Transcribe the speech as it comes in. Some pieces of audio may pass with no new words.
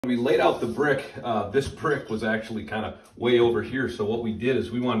We laid out the brick. This brick was actually kind of way over here. So what we did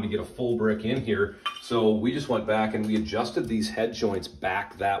is we wanted to get a full brick in here. So we just went back and we adjusted these head joints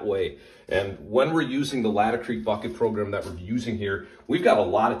back that way. And when we're using the Laticrete bucket program that we're using here, we've got a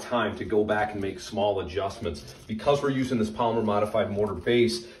lot of time to go back and make small adjustments. Because we're using this polymer modified mortar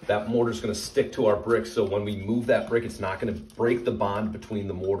base, that mortar is going to stick to our brick. So when we move that brick, it's not going to break the bond between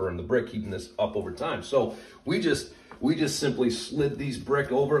the mortar and the brick, keeping this up over time. So we just simply slid these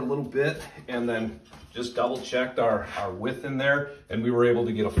brick over a little bit and then just double checked our width in there, and we were able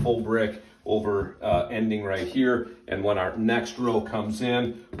to get a full brick over ending right here. And when our next row comes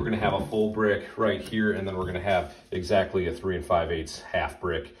in, we're gonna have a full brick right here, and then we're gonna have exactly a 3 5/8 half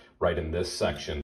brick right in this section.